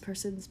 oh, this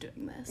person's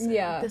doing this.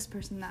 Yeah. This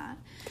person that.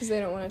 Because they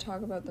don't want to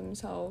talk about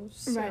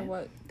themselves. Right. Or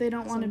what they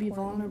don't want to be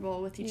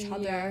vulnerable with each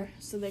other.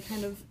 So they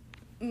kind of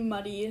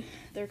muddy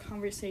their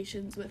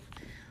conversations with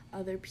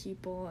other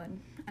people,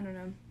 and I don't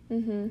know.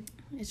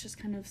 It's just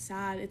kind of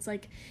sad. It's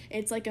like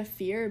a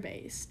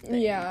fear-based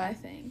thing, I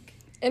think.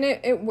 And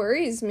it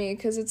worries me,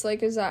 because it's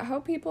like, is that how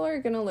people are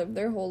going to live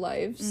their whole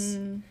lives?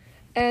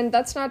 And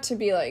that's not to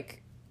be,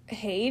 like,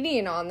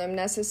 hating on them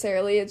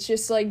necessarily. It's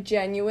just, like,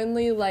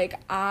 genuinely,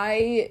 like,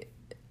 I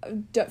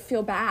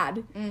feel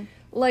bad.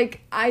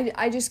 Like,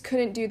 I just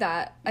couldn't do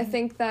that. I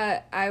think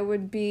that I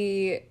would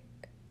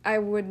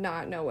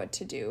not know what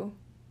to do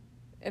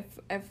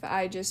if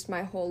I just,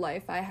 my whole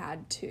life, I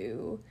had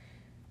to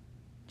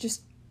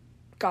just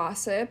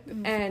gossip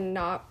and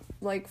not,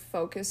 like,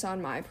 focus on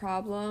my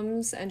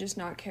problems and just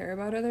not care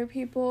about other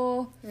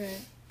people. Right.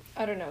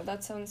 I don't know,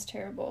 that sounds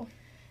terrible.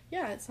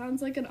 Yeah, it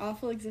sounds like an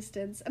awful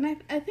existence,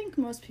 and I think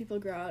most people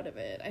grow out of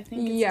it. I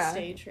think it's a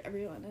stage for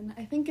everyone, and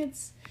I think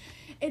it's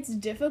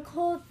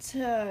difficult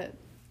to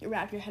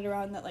wrap your head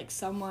around that, like,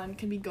 someone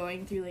could be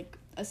going through, like,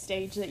 a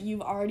stage that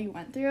you've already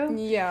went through.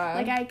 Yeah.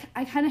 Like,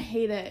 I kind of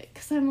hate it,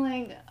 because I'm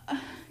like,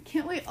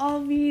 can't we all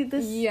be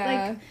this,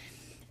 like...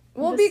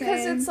 Well,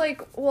 because it's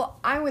like, well,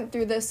 I went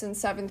through this in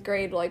 7th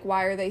grade, like,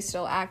 why are they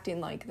still acting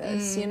like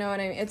this? You know what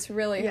I mean? It's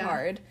really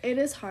hard. It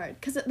is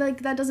hard, because,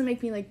 like, that doesn't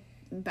make me, like,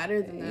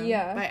 better than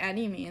them by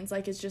any means.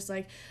 Like, it's just,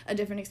 like, a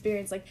different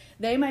experience. Like,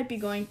 they might be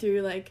going through,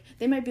 like,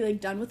 they might be,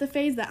 like, done with a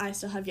phase that I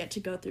still have yet to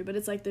go through, but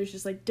it's like there's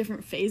just, like,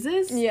 different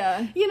phases,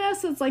 you know,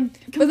 so it's like,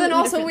 but then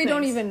also we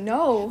don't even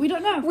know. We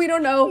don't know.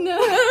 No.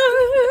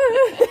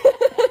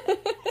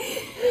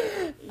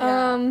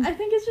 I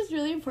think it's just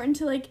really important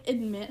to, like,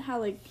 admit how,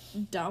 like,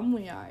 dumb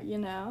we are, you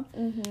know?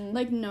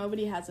 Like,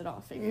 nobody has it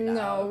all figured out.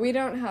 No, we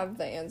don't have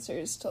the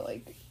answers to,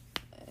 like,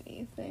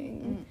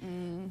 anything.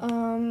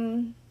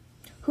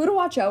 Who to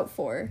watch out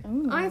for?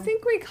 Ooh. I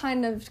think we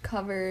kind of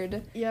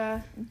covered...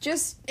 Yeah.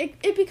 Just...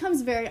 It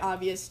becomes very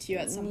obvious to you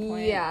at some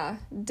point. Yeah,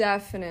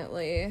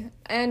 definitely.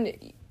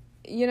 And,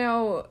 you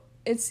know,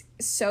 it's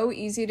so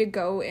easy to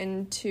go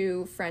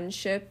into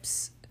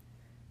friendships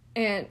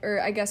or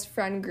I guess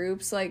friend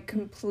groups, like,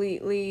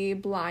 completely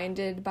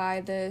blinded by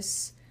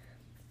this,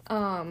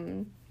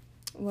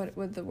 what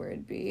would the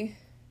word be?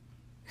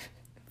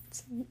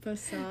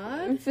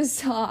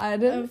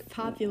 Facade of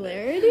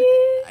popularity.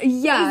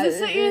 Yeah, is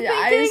this what you're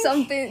thinking?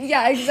 Something.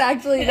 Yeah,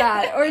 exactly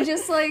that. Or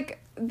just, like,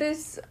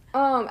 this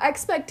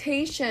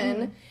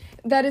expectation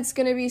that it's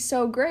gonna be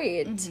so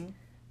great,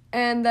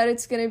 and that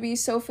it's gonna be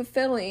so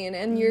fulfilling,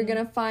 and you're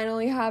gonna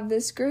finally have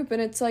this group,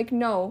 and it's like,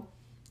 no,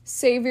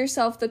 save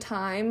yourself the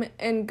time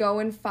and go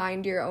and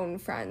find your own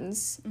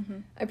friends.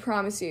 I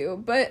promise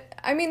you. But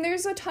I mean,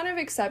 there's a ton of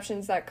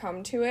exceptions that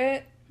come to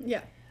it.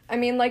 Yeah. I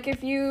mean, like,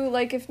 if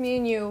me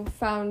and you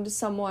found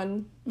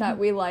someone that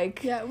we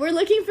like. Yeah, we're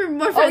looking for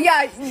more friends.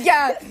 Oh,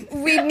 yeah,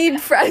 we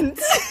need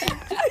friends.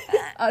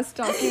 Us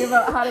talking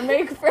about how to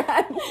make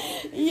friends.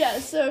 Yeah,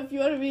 so if you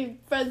want to be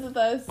friends with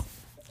us,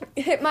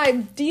 hit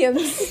my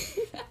DMs.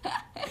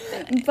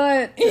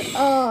 But,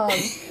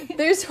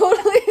 there's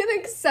totally an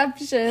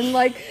exception.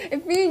 Like,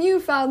 if me and you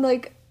found,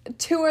 like,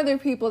 2 other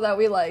people that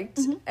we liked,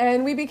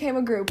 and we became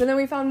a group, and then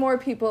we found more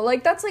people,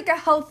 like, that's, like, a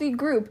healthy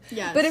group.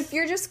 Yes. But if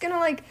you're just gonna,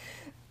 like...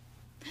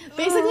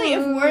 Basically,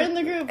 if we're in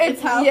the group, it's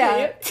healthy.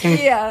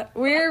 Yeah,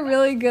 we're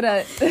really good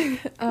at we're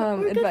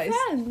advice. Good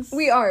friends.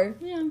 We are.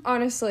 Yeah.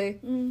 Honestly.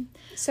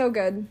 So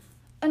good.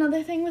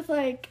 Another thing with,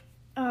 like,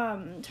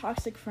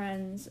 toxic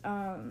friends,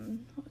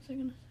 what was I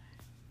gonna say?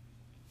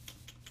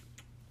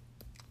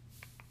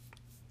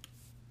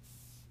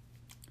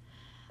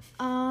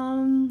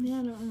 Yeah,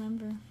 I don't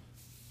remember.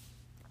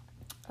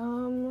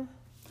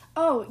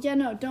 Oh, yeah,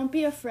 no, don't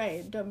be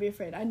afraid. Don't be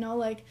afraid. I know,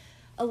 like,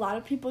 a lot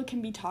of people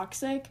can be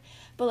toxic,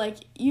 but, like,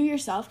 you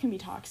yourself can be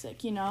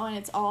toxic, you know? And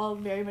it's all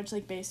very much,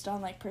 like, based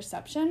on, like,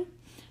 perception.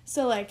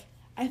 So, like,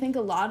 I think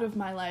a lot of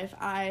my life,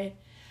 I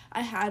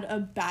had a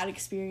bad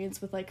experience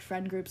with, like,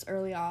 friend groups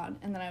early on.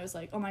 And then I was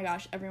like, oh, my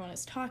gosh, everyone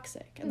is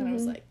toxic. And then I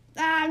was like,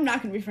 I'm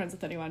not going to be friends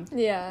with anyone.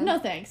 Yeah. No,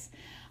 thanks.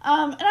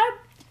 And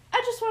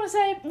I just want to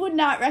say, would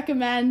not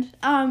recommend.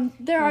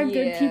 There are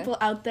good people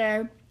out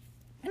there.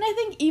 And I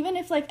think even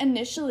if, like,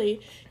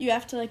 initially you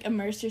have to, like,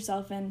 immerse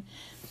yourself in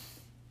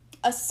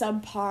a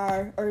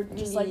subpar or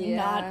just, like,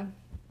 not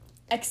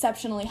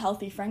exceptionally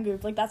healthy friend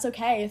group, like, that's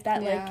okay if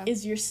that, like,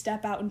 is your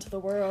step out into the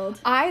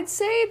world. I'd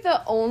say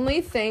the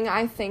only thing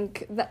I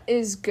think that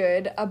is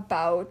good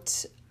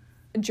about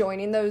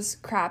joining those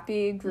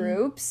crappy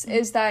groups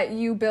is that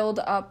you build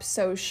up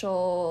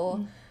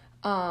social...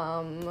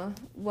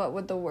 what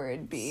would the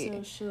word be?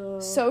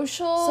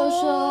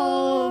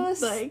 Social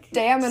like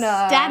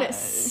stamina.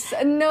 Status.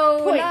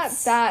 No, points. not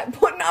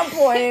that. Not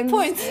points.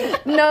 Points.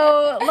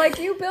 No, like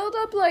you build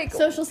up like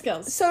social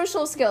skills.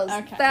 Social skills.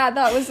 Okay.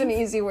 That was an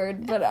easy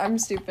word, but I'm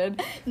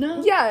stupid.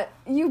 No. Yeah,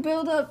 you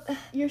build up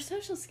your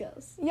social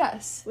skills.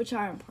 Yes. Which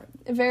are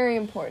important. Very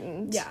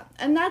important. Yeah.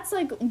 And that's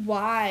like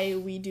why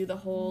we do the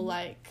whole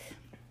like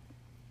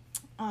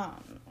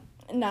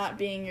not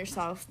being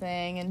yourself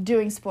thing and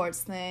doing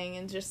sports thing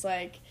and just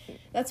like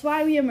that's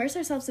why we immerse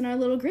ourselves in our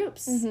little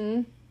groups.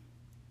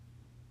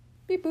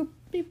 Beep boop.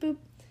 Beep boop.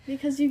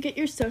 Because you get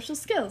your social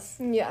skills.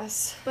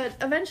 Yes. But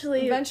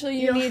eventually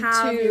you need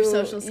have to your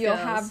social skills. You'll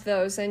have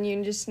those and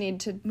you just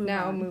need to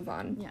move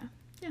on. Yeah.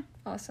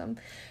 Awesome.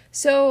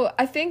 So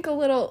I think a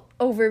little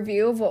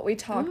overview of what we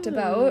talked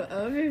about.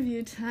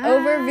 Overview time.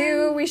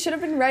 Overview. We should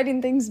have been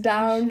writing things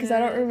down because I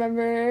don't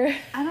remember.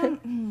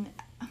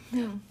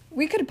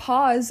 We could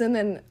pause and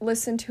then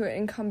listen to it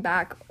and come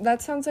back.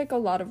 That sounds like a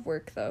lot of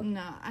work, though.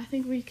 No, I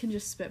think we can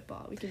just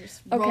spitball. We can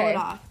just roll it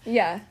off.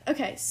 Yeah.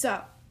 Okay,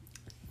 so,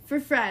 for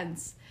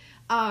friends,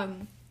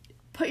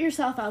 put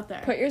yourself out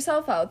there. Put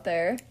yourself out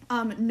there.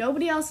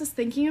 Nobody else is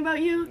thinking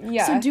about you,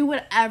 yeah. So do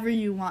whatever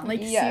you want. Like,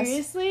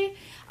 seriously,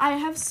 I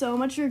have so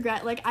much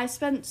regret. Like, I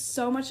spent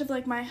so much of,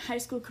 like, my high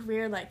school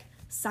career, like,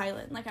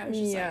 silent. Like, I was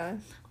just like,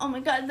 oh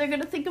my god, they're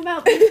gonna think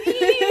about me.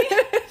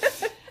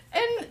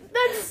 And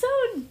that's so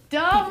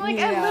dumb. Like,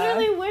 I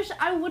literally wish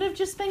I would have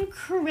just been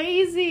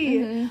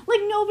crazy.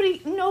 Like,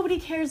 nobody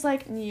cares.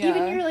 Like,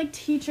 even your, like,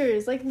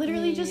 teachers. Like,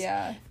 literally just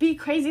be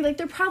crazy. Like,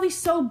 they're probably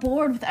so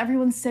bored with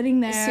everyone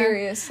sitting there.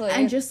 Seriously.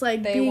 And just,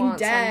 like, they being want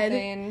dead.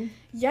 Something.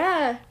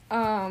 Yeah.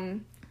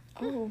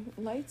 Oh,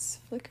 lights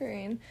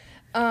flickering.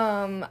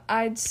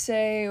 I'd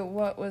say,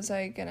 what was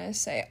I gonna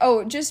say?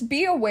 Oh, just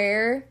be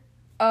aware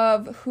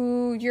of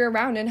who you're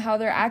around and how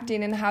they're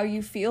acting and how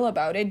you feel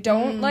about it.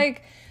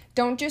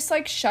 Don't just,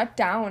 like, shut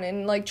down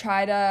and, like,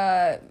 try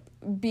to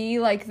be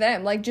like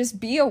them. Like, just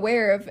be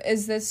aware of,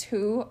 is this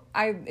who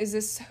I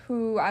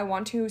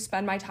want to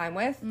spend my time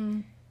with?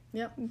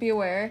 Yep. Be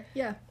aware.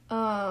 Yeah.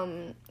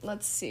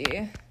 Let's see.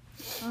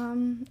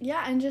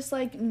 Yeah, and just,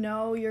 like,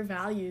 know your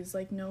values.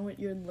 Like, know what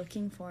you're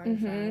looking for in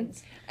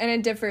friends. And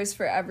it differs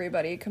for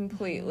everybody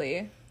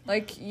completely.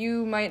 Like,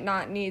 you might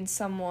not need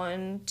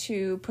someone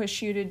to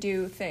push you to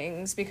do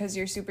things because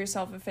you're super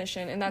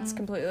self-sufficient, and that's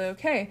completely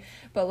okay.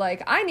 But,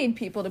 like, I need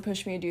people to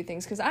push me to do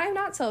things because I'm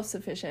not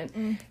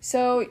self-sufficient.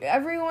 So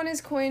everyone is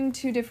going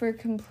to differ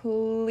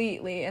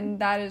completely, and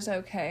that is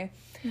okay.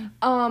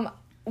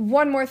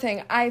 One more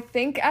thing. I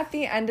think at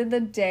the end of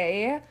the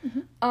day,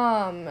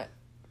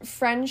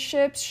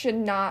 friendships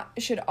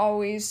should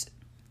always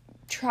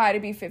try to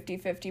be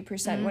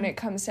 50% when it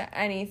comes to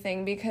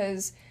anything,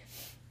 because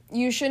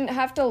you shouldn't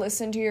have to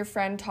listen to your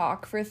friend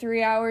talk for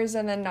 3 hours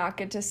and then not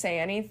get to say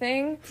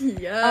anything.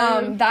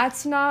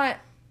 That's not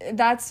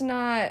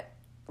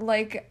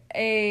like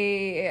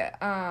a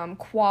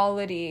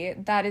quality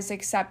that is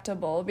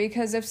acceptable,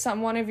 because if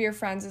one of your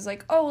friends is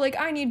like, oh, like,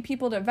 I need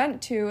people to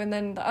vent to, and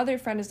then the other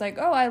friend is like,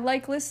 oh, I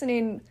like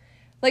listening,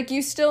 like,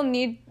 you still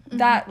need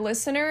that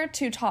listener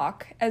to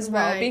talk as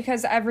well,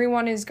 because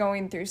everyone is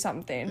going through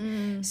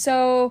something.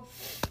 So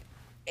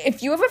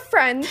if you have a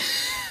friend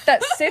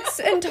that sits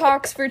and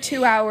talks for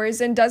 2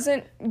 hours and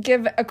doesn't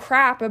give a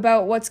crap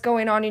about what's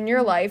going on in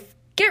your life,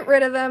 get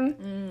rid of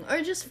them.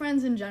 Or just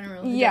friends in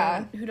general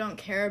who don't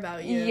care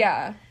about you.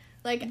 Yeah.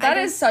 Like, that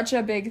is such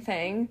a big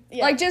thing.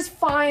 Yeah. Like, just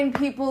find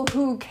people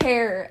who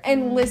care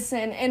and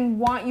listen and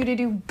want you to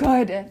do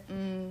good.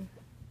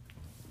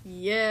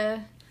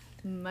 Yeah.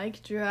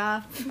 Mic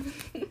drop.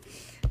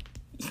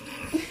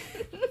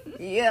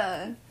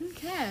 Yeah.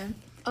 Okay.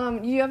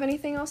 You have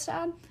anything else to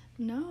add?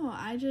 No,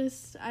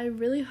 I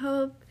really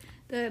hope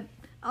that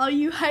all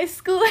you high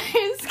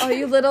schoolers, all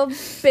you little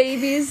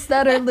babies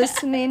that are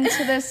listening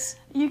to this,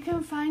 you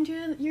can find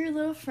your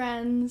little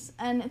friends,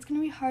 and it's gonna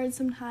be hard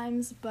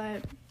sometimes,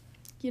 but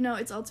you know,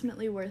 it's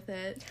ultimately worth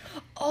it.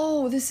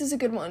 Oh, this is a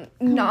good one.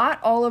 Not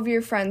all of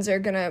your friends are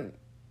gonna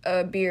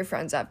be your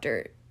friends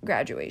after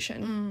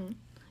graduation.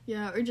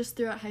 Yeah, or just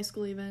throughout high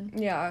school even.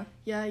 Yeah.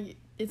 Yeah,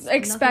 it's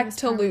expect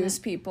to lose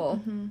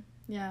people.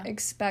 Yeah.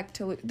 Expect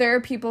to lose. There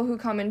are people who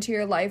come into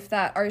your life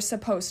that are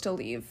supposed to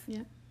leave.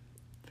 Yeah,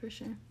 for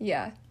sure.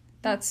 Yeah,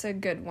 that's a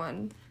good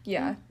one.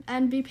 Yeah.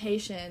 And be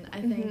patient.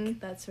 I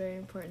think that's very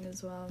important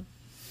as well.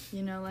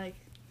 You know, like,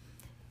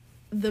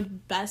 the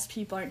best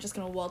people aren't just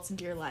gonna waltz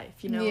into your life.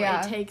 You know,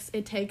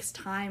 it takes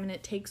time and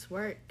it takes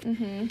work.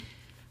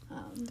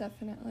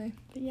 Definitely.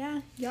 But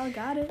yeah, y'all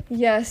got it.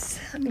 Yes.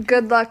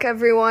 Good luck,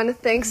 everyone.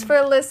 Thanks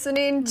for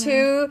listening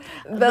to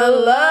The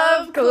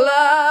Love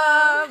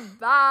Club.